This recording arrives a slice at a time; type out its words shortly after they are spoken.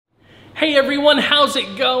Hey everyone, how's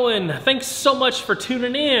it going? Thanks so much for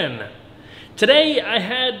tuning in. Today I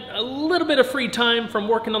had a little bit of free time from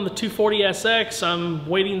working on the 240SX. I'm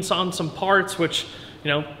waiting on some parts, which,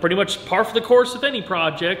 pretty much par for the course with any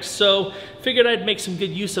project. So figured I'd make some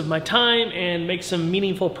good use of my time and make some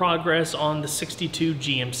meaningful progress on the 62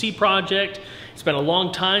 GMC project. It's been a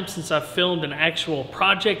long time since I've filmed an actual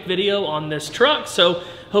project video on this truck, so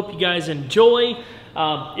hope you guys enjoy.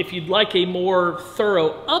 If you'd like a more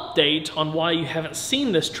thorough update on why you haven't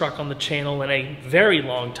seen this truck on the channel in a very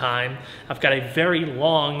long time, I've got a very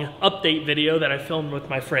long update video that I filmed with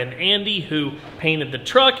my friend Andy, who painted the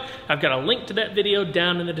truck. I've got a link to that video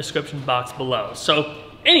down in the description box below. So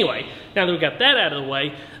anyway, now that we got that out of the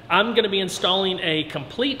way, I'm going to be installing a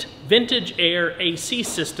complete vintage air AC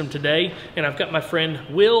system today, and I've got my friend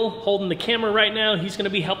Will holding the camera right now. He's going to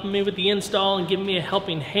be helping me with the install and giving me a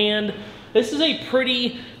helping hand. This is a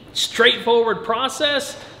pretty straightforward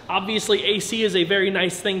process. Obviously, AC is a very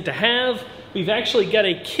nice thing to have. We've actually got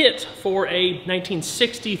a kit for a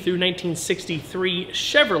 1960 through 1963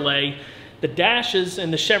 Chevrolet. The dashes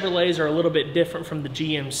in the Chevrolets are a little bit different from the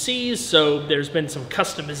GMCs, so there's been some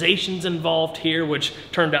customizations involved here, which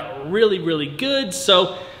turned out really, really good.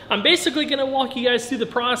 So I'm basically gonna walk you guys through the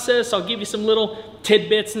process. I'll give you some little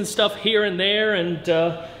tidbits and stuff here and there, and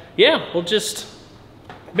yeah, we'll just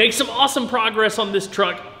make some awesome progress on this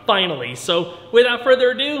truck finally. So without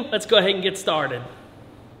further ado, let's go ahead and get started.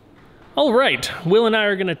 All right, Will and I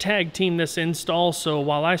are gonna tag team this install, so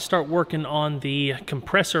while I start working on the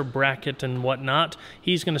compressor bracket and whatnot,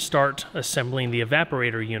 he's gonna start assembling the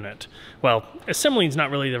evaporator unit. Well, assembling is not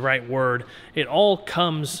really the right word. It all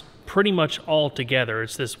comes pretty much all together.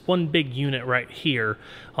 It's this one big unit right here.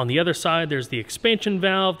 On the other side, there's the expansion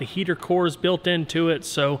valve, the heater core is built into it,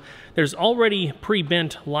 so there's already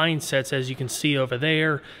pre-bent line sets, as you can see over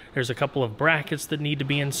there. There's a couple of brackets that need to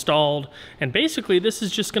be installed, and basically this is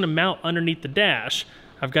just going to mount underneath the dash.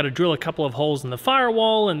 I've got to drill a couple of holes in the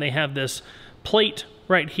firewall, and they have this plate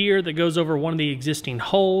right here that goes over one of the existing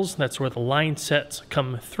holes. That's where the line sets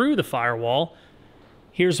come through the firewall.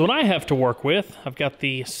 Here's what I have to work with. I've got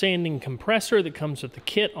the sanding compressor that comes with the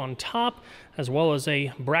kit on top, as well as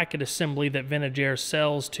a bracket assembly that Vintage Air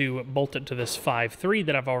sells to bolt it to this 5.3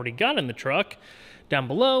 that I've already got in the truck. Down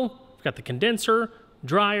below, I've got the condenser,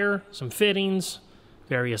 dryer, some fittings,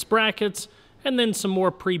 various brackets, and then some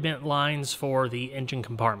more pre-bent lines for the engine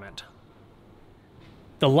compartment.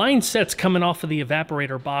 The line sets coming off of the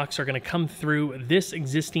evaporator box are going to come through this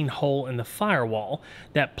existing hole in the firewall.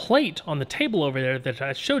 That plate on the table over there that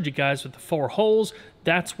I showed you guys with the 4 holes,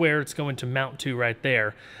 that's where it's going to mount to right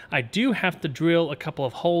there. I do have to drill a couple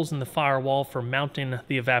of holes in the firewall for mounting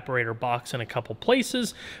the evaporator box in a couple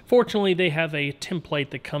places. Fortunately, they have a template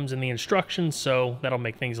that comes in the instructions, so that'll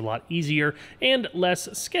make things a lot easier and less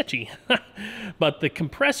sketchy. But the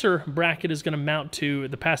compressor bracket is going to mount to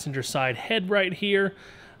the passenger side head right here.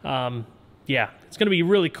 Yeah, it's going to be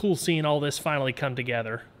really cool seeing all this finally come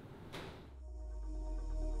together.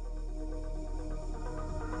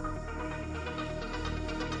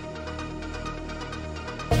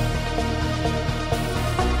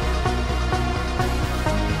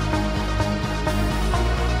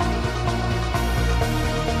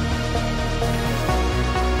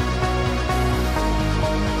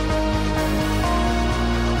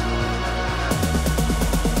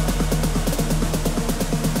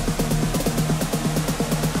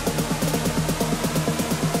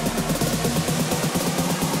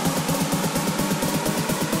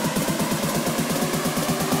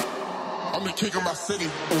 King of my city.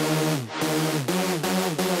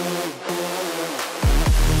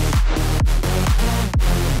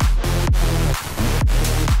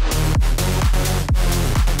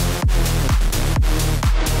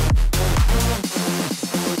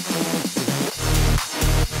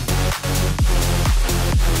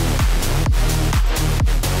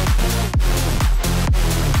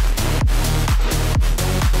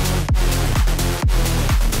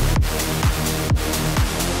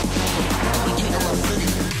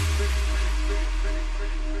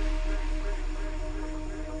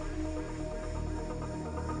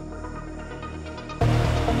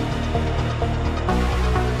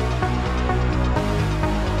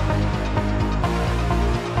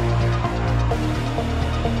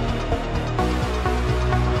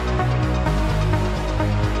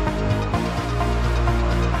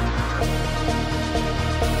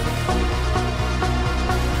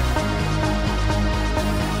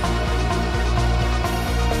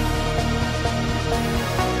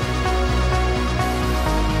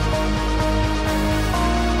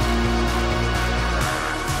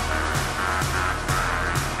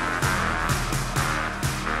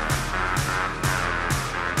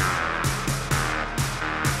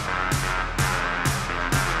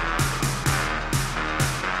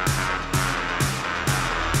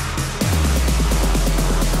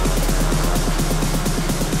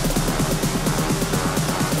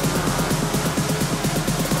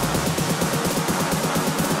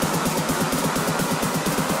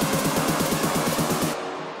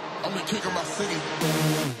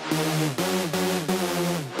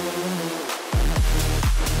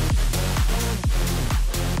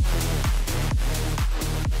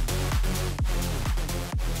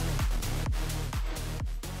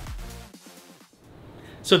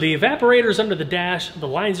 So the evaporator's under the dash, the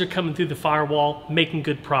lines are coming through the firewall, making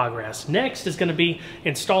good progress. Next is going to be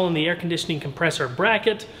installing the air conditioning compressor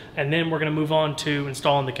bracket, and then we're going to move on to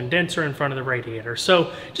installing the condenser in front of the radiator.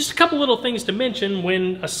 So just a couple little things to mention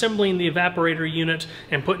when assembling the evaporator unit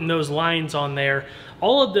and putting those lines on there.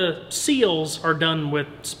 All of the seals are done with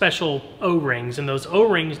special O-rings, and those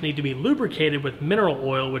O-rings need to be lubricated with mineral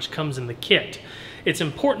oil, which comes in the kit. It's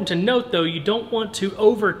important to note though, you don't want to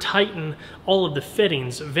over tighten all of the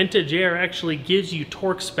fittings. Vintage Air actually gives you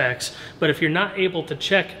torque specs, but if you're not able to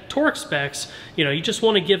check torque specs, you just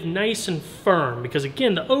want to give nice and firm, because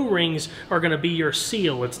again, the O-rings are going to be your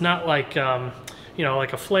seal. It's not like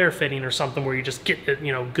like a flare fitting or something where you just get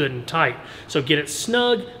it, good and tight. So get it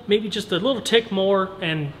snug, maybe just a little tick more,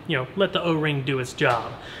 and let the O-ring do its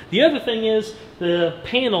job. The other thing is the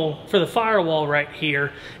panel for the firewall right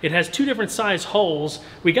here. It has two different size holes.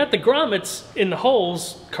 We got the grommets in the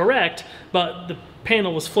holes correct, but the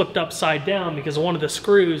panel was flipped upside down because one of the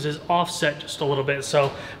screws is offset just a little bit.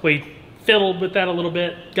 So we fiddled with that a little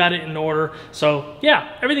bit, got it in order. So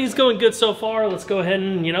yeah, everything's going good so far. Let's go ahead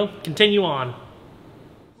and continue on.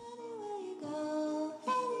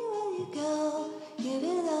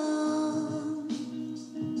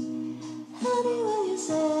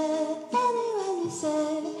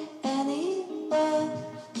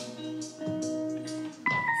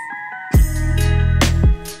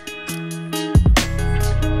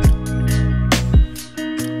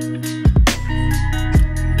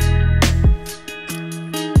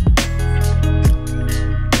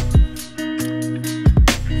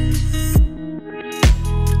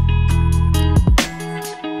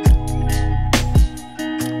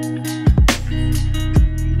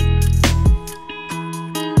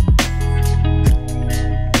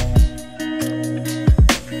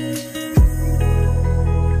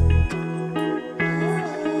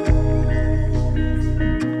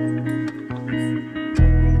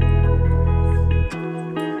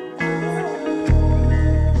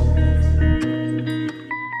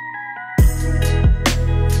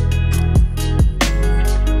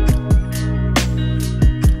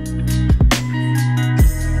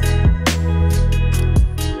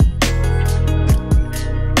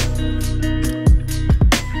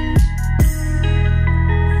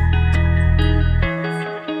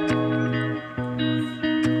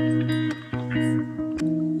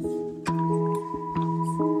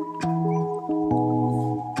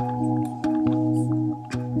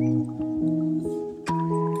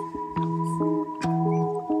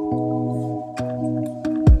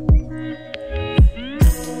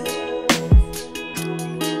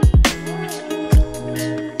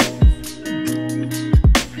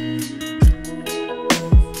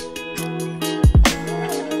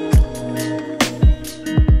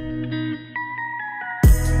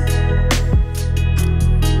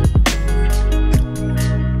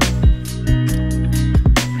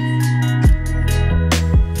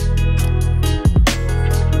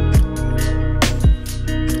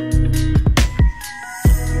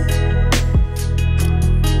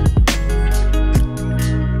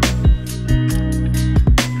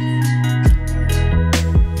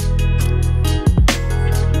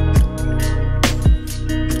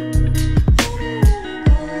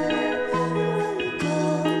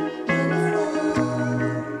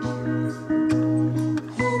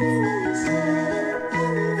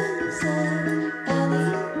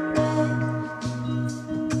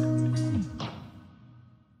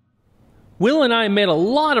 Will and I made a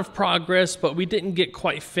lot of progress, but we didn't get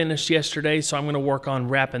quite finished yesterday, so I'm going to work on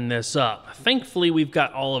wrapping this up. Thankfully, we've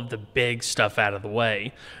got all of the big stuff out of the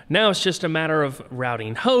way. Now it's just a matter of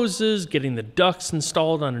routing hoses, getting the ducts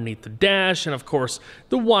installed underneath the dash, and of course,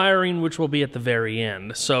 the wiring, which will be at the very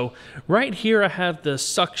end. So right here I have the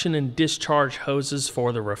suction and discharge hoses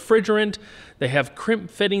for the refrigerant. They have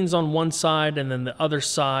crimp fittings on one side, and then the other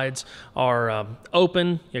sides are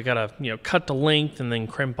open. You gotta cut the length and then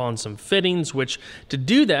crimp on some fittings, which to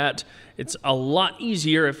do that, it's a lot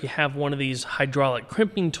easier if you have one of these hydraulic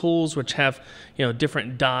crimping tools, which have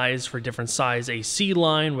different dies for different size AC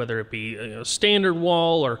line, whether it be standard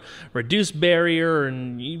wall or reduced barrier,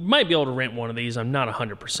 and you might be able to rent one of these. I'm not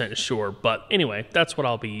 100% sure, but anyway, that's what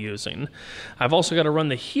I'll be using. I've also got to run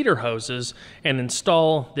the heater hoses and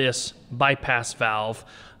install this bypass valve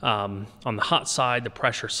on the hot side, the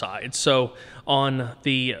pressure side. So on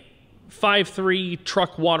the 5.3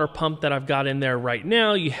 truck water pump that I've got in there right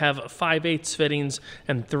now, you have 5/8 fittings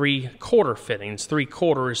and 3/4 fittings.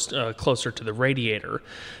 3/4 is closer to the radiator.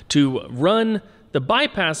 To run The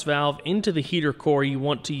bypass valve into the heater core, you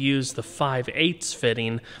want to use the 5/8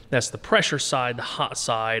 fitting. That's the pressure side, the hot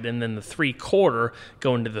side, and then the 3/4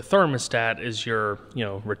 going to the thermostat is your,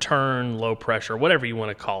 return, low pressure, whatever you want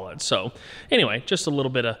to call it. So anyway, just a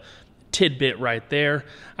little bit of tidbit right there.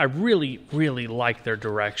 I really, really like their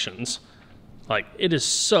directions. Like, it is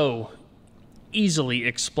so easily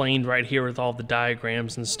explained right here with all the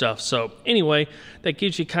diagrams and stuff. So anyway, that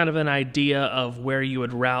gives you kind of an idea of where you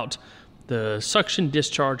would route the suction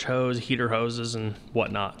discharge hose, heater hoses, and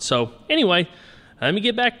whatnot. So anyway, let me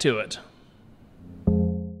get back to it.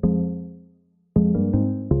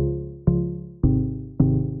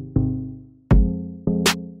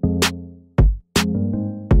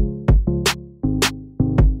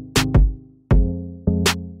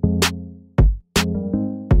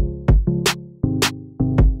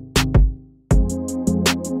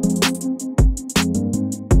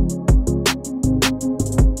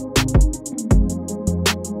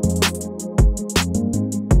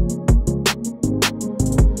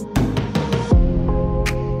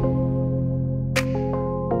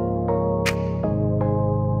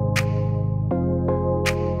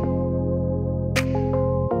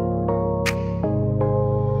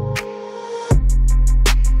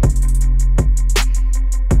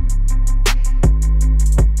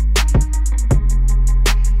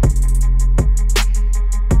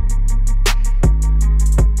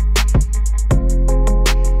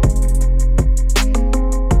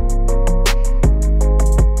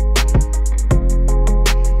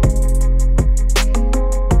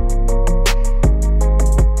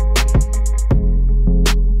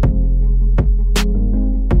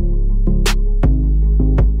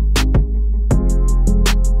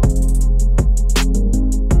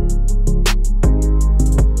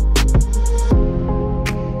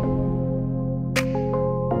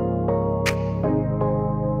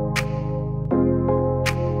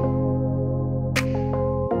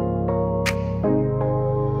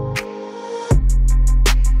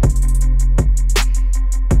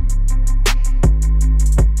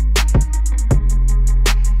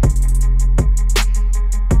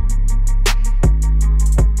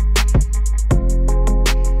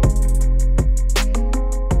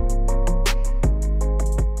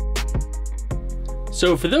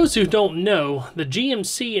 So for those who don't know, the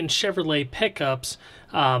GMC and Chevrolet pickups,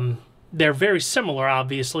 they're very similar,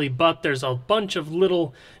 obviously, but there's a bunch of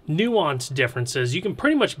little nuance differences. You can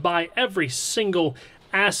pretty much buy every single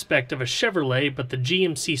aspect of a Chevrolet, but the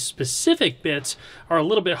GMC specific bits are a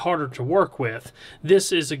little bit harder to work with.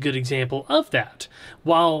 This is a good example of that.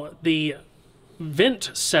 While the vent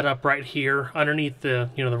setup right here underneath the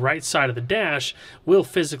the right side of the dash will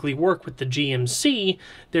physically work with the GMC,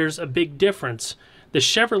 there's a big difference. The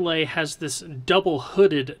Chevrolet has this double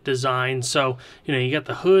hooded design, so you got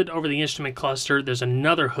the hood over the instrument cluster, there's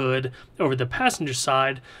another hood over the passenger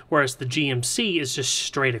side, whereas the GMC is just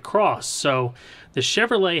straight across. So the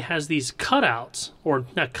Chevrolet has these cutouts, or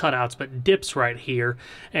not cutouts, but dips right here,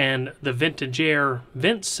 and the Vintage Air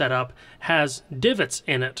vent setup has divots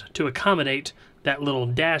in it to accommodate that little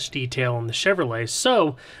dash detail on the Chevrolet.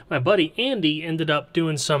 So my buddy Andy ended up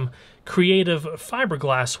doing some creative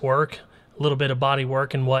fiberglass work, a little bit of body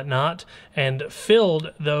work and whatnot, and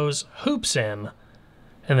filled those hoops in.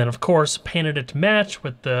 And then, of course, painted it to match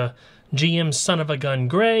with the GM Son of a Gun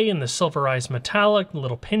Gray and the Silverized Metallic, the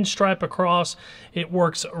little pinstripe across. It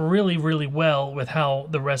works really, really well with how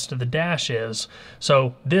the rest of the dash is.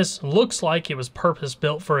 So this looks like it was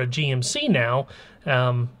purpose-built for a GMC now,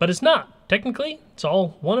 but it's not. Technically, it's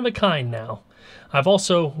all one of a kind now. I've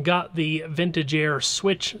also got the Vintage Air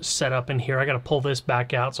switch set up in here. I got to pull this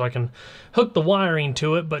back out so I can hook the wiring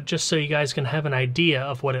to it, but just so you guys can have an idea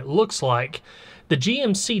of what it looks like. The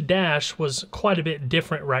GMC dash was quite a bit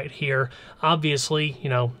different right here. Obviously,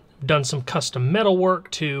 done some custom metal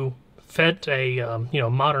work to fit a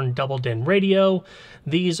modern double DIN radio.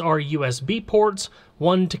 These are USB ports,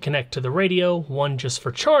 one to connect to the radio, one just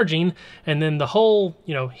for charging, and then the whole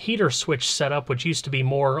heater switch setup, which used to be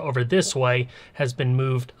more over this way, has been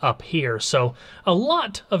moved up here. So a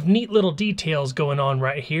lot of neat little details going on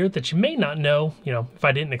right here that you may not know, if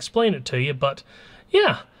I didn't explain it to you. But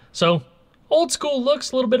yeah, so old school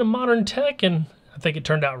looks, a little bit of modern tech, and I think it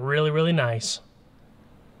turned out really, really nice.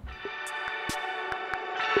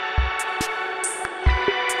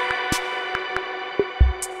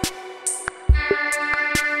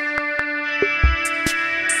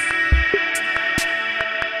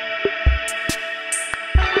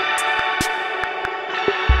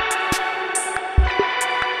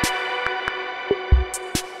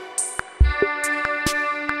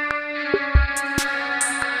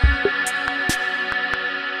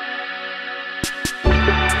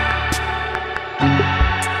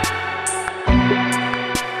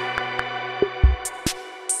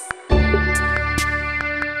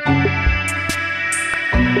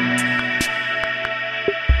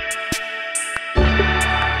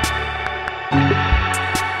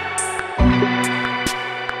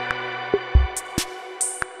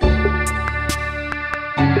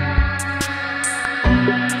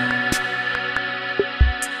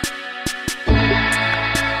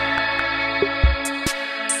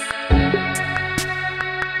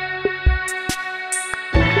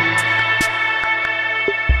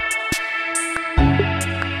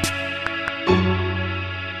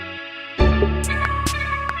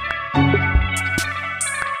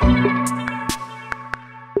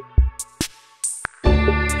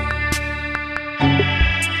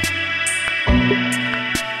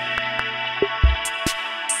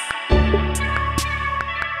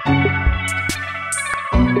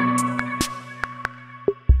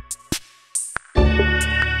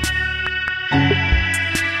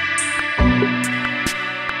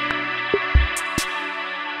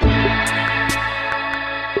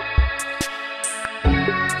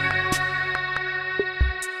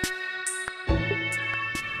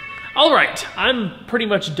 Alright, I'm pretty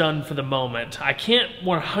much done for the moment. I can't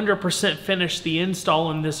 100% finish the install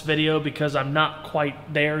in this video because I'm not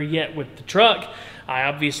quite there yet with the truck. I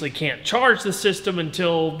obviously can't charge the system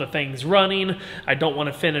until the thing's running. I don't want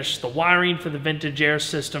to finish the wiring for the vintage air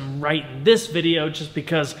system right in this video just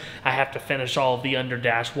because I have to finish all of the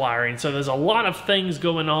underdash wiring. So there's a lot of things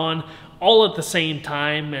going on all at the same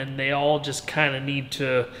time, and they all just kind of need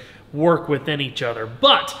to work within each other.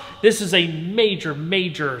 But this is a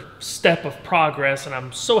major step of progress, and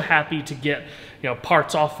I'm so happy to get,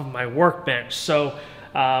 parts off of my workbench. So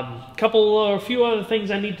a few other things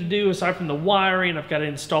I need to do aside from the wiring. I've got to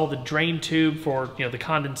install the drain tube for the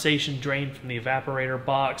condensation drain from the evaporator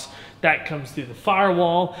box. That comes through the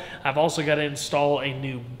firewall. I've also got to install a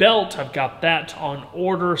new belt. I've got that on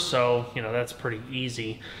order, so that's pretty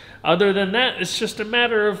easy. Other than that, it's just a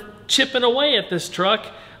matter of chipping away at this truck.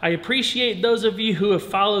 I appreciate those of you who have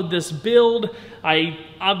followed this build. I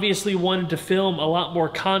obviously wanted to film a lot more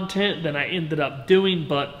content than I ended up doing,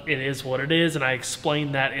 but it is what it is, and I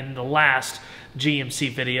explained that in the last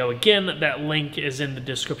GMC video. Again, that link is in the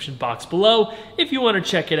description box below if you want to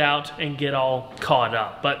check it out and get all caught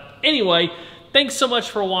up. But anyway, thanks so much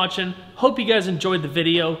for watching. Hope you guys enjoyed the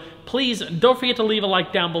video. Please don't forget to leave a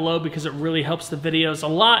like down below because it really helps the videos a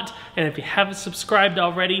lot. And if you haven't subscribed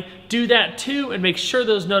already, do that too and make sure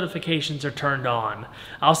those notifications are turned on.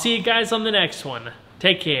 I'll see you guys on the next one.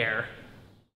 Take care.